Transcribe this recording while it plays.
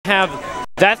have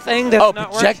that thing that's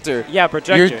not projector. Working. Yeah,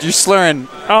 projector. You're slurring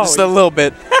just a little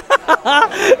bit.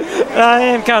 I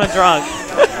am kind of drunk.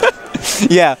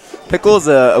 Yeah, Pickle's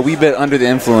a wee bit under the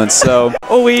influence, so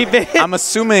a wee bit. I'm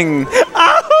assuming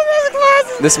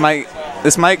Oh, this might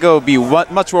be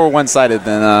much more one-sided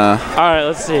than all right,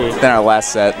 let's see. Than our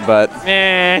last set, but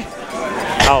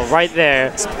oh, right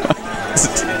there.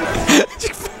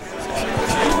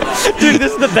 Dude,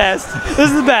 this is the best. This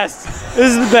is the best.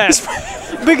 This is the best.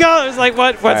 Pickle is like,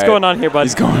 what's going on here, bud?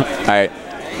 He's going. All right,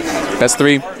 that's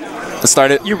 3. Let's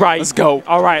start it. You're right. Let's go.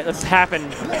 All right, let's happen.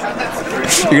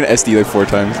 You're gonna SD like 4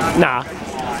 times. Nah.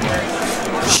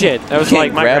 Shit, that was you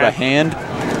like my grab a hand.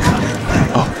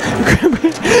 Oh.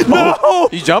 No! Oh.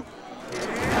 You jump.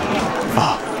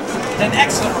 Oh. An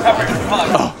excellent recovery.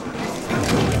 Oh.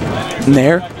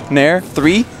 Nair.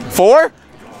 3, 4,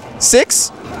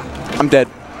 6. I'm dead.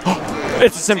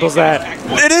 It's as simple as that.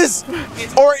 It is,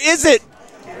 or is it?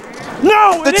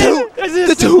 No, it isn't.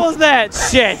 It's as simple as that.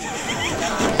 Shit.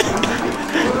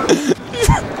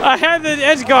 I had the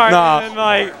edge guard and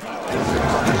like.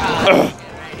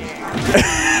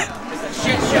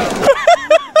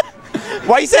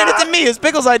 Why are you saying it to me? It's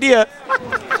Pickle's idea.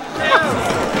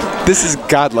 This is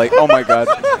godlike. Oh my god.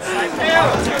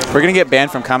 We're gonna get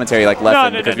banned from commentary like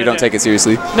left because we don't take it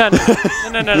seriously. No.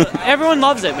 Everyone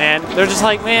loves it, man. They're just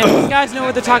like, man, these guys know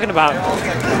what they're talking about.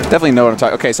 Definitely know what I'm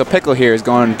talking. Okay, so Pickle here is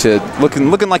going to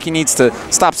looking like he needs to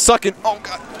stop sucking. Oh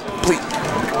god, please,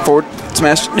 forward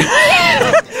smash.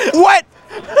 What?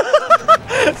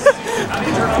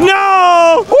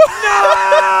 No!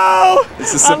 No!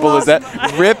 It's as simple as that.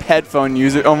 Rip headphone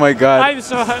user. Oh my god.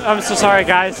 I'm so sorry,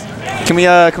 guys. Can we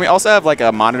also have like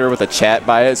a monitor with a chat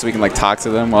by it so we can like talk to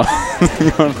them while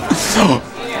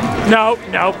No.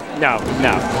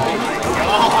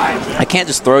 I can't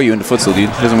just throw you into futsal, dude.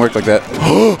 It doesn't work like that.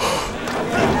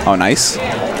 Oh, nice.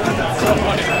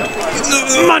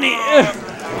 Money.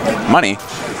 Money.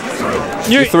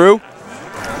 You through?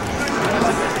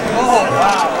 Oh,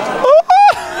 wow.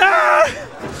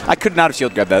 I could not have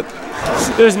shield grabbed that.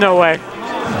 There's no way.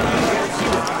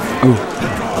 Ooh.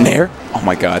 Nair? Oh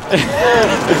my god.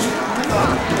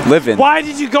 Living. Why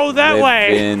did you go that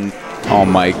way? Oh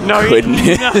my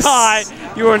goodness.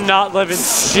 You are not living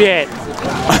shit.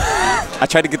 I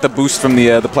tried to get the boost from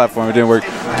the platform. It didn't work.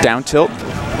 Down tilt.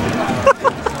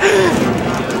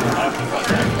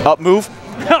 Up move.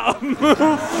 Up move.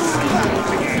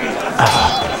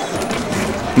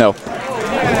 No.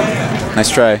 Nice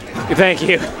try. Thank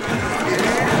you.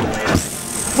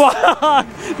 Fuck!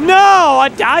 No! I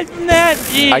died from that!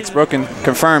 Jeez. Ike's broken.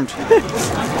 Confirmed.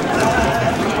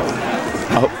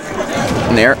 Oh.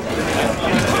 Nair.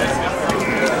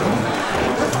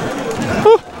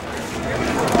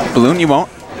 Balloon, you won't?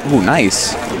 Ooh,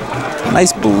 nice.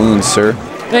 Nice balloon, sir.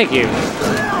 Thank you.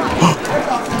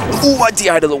 Ooh, I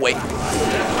DI'd of the way.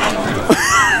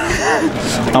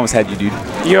 I almost had you, dude.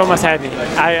 You almost had me.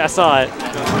 I saw it.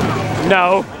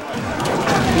 No.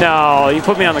 No, you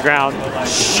put me on the ground.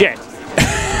 Shit.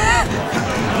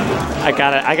 I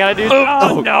gotta do.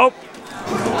 Oh, nope.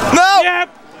 No! Yep.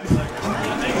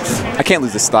 I can't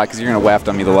lose this stock because you're gonna waft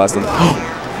on me the last one.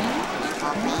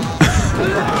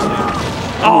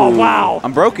 Oh, wow.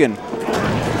 I'm broken.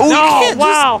 Ooh, no,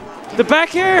 wow. The back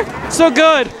hair, so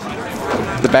good.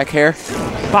 The back hair?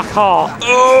 Back haul.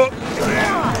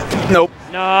 Nope.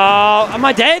 No. Am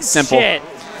I dead? Simple.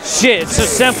 Shit, it's so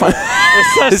simple.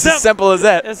 It's so It's as simple as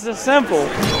that. It's so simple.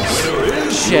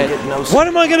 Shit. What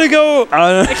am I gonna go?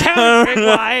 Counter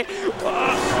by?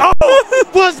 Oh,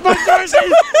 what's my choice?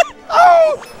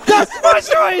 Oh, that's my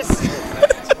choice.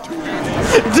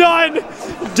 Done.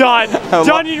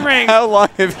 Done in ring. How long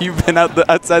have you been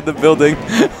outside the building?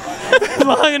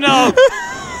 Long enough.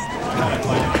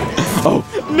 Oh.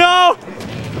 No.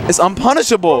 It's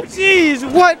unpunishable. Jeez,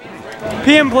 what?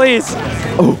 PM, please.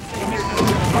 Oh.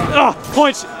 Oh,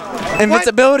 punch.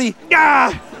 Invincibility.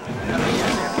 Ah.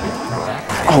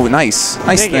 Oh, nice.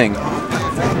 Nice thing.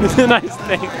 Nice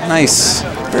thing. Nice.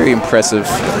 Very impressive.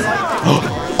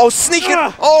 Oh, sneaking.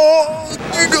 Oh.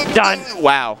 Done.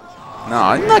 Wow. No,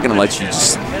 I'm not going to let you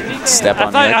just step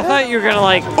on that. I thought you were going to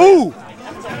like. Ooh.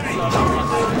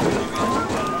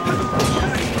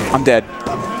 I'm dead.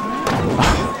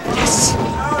 Yes.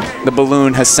 The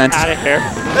balloon has sent. Out of here.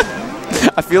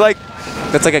 I feel like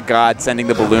that's like a god sending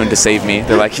the balloon to save me.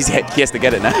 They're like, he has to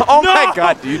get it now. Oh no! My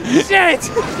god, dude. Shit!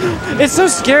 It's so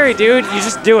scary, dude. You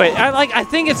just do it. I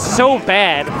think it's so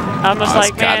bad. I'm just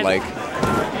like, man. Godlike.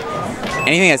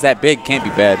 Anything that's that big can't be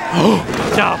bad.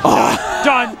 No.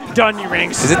 Done, you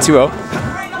rings. Is it 2-0?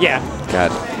 Yeah.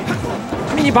 God.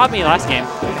 I mean, you bought me last game.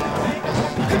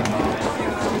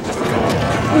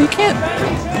 Well, you can't.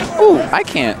 I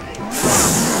can't.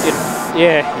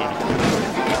 Yeah.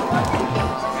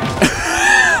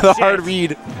 The hard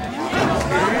read.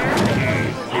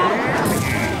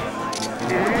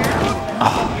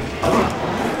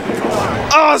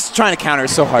 Oh, I was trying to counter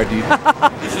so hard, dude.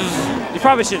 You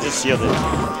probably should just shield it.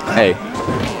 Hey.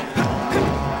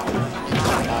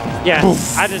 Yeah,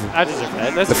 I deserve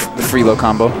that. That's The free-low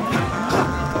combo.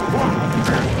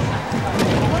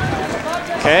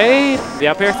 okay, the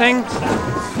up air thing.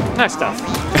 Nice stuff.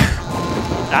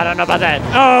 I don't know about that.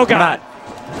 Oh, God.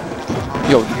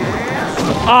 Yo,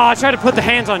 Oh, I tried to put the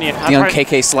hands on you. the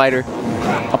KK slider.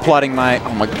 Applauding my...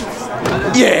 Oh, my...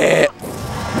 Yeah!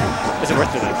 Is it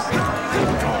worth it?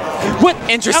 What?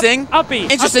 Interesting. Up B.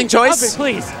 Interesting up choice. B,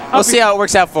 please. We'll see how it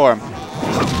works out for him.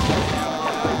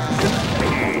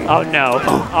 Oh, no.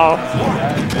 Oh.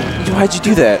 Why'd you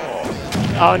do that?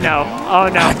 Oh, no. Oh,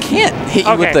 no. I can't hit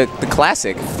you Okay. with the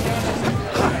classic.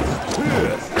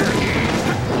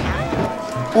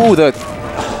 Ooh, the...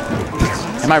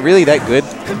 Am I really that good?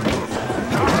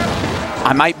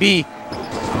 I might be.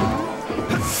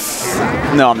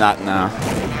 No, I'm not. No.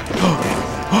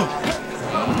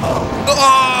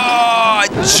 Oh, I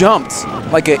jumped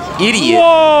like an idiot.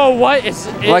 Whoa, what is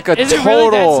it? Like a is total. it really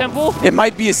that simple? It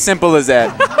might be as simple as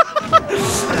that.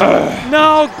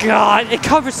 No, God. It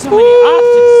covers so many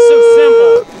options. It's so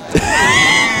simple.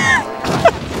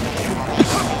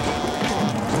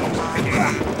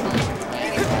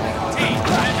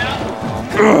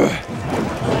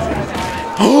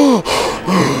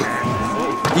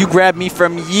 You grabbed me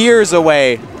from years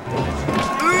away. No!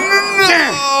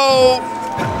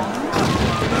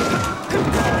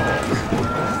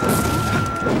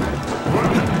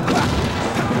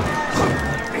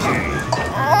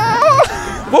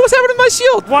 What was happening to my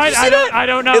shield? Why? Did you see that? I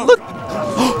don't know. It looked...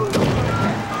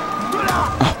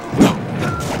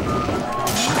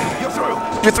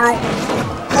 You're through.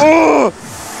 Oh!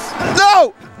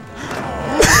 No!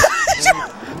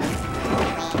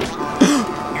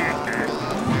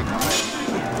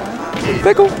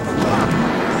 Pickle.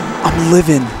 I'm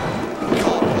living.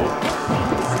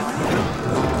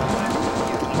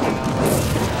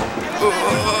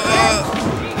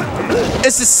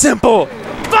 This is simple.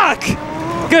 Fuck!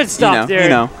 Good stuff, dude. You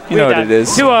know what it is.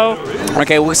 2-0.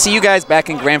 Okay, we'll see you guys back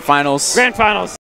in grand finals. Grand finals.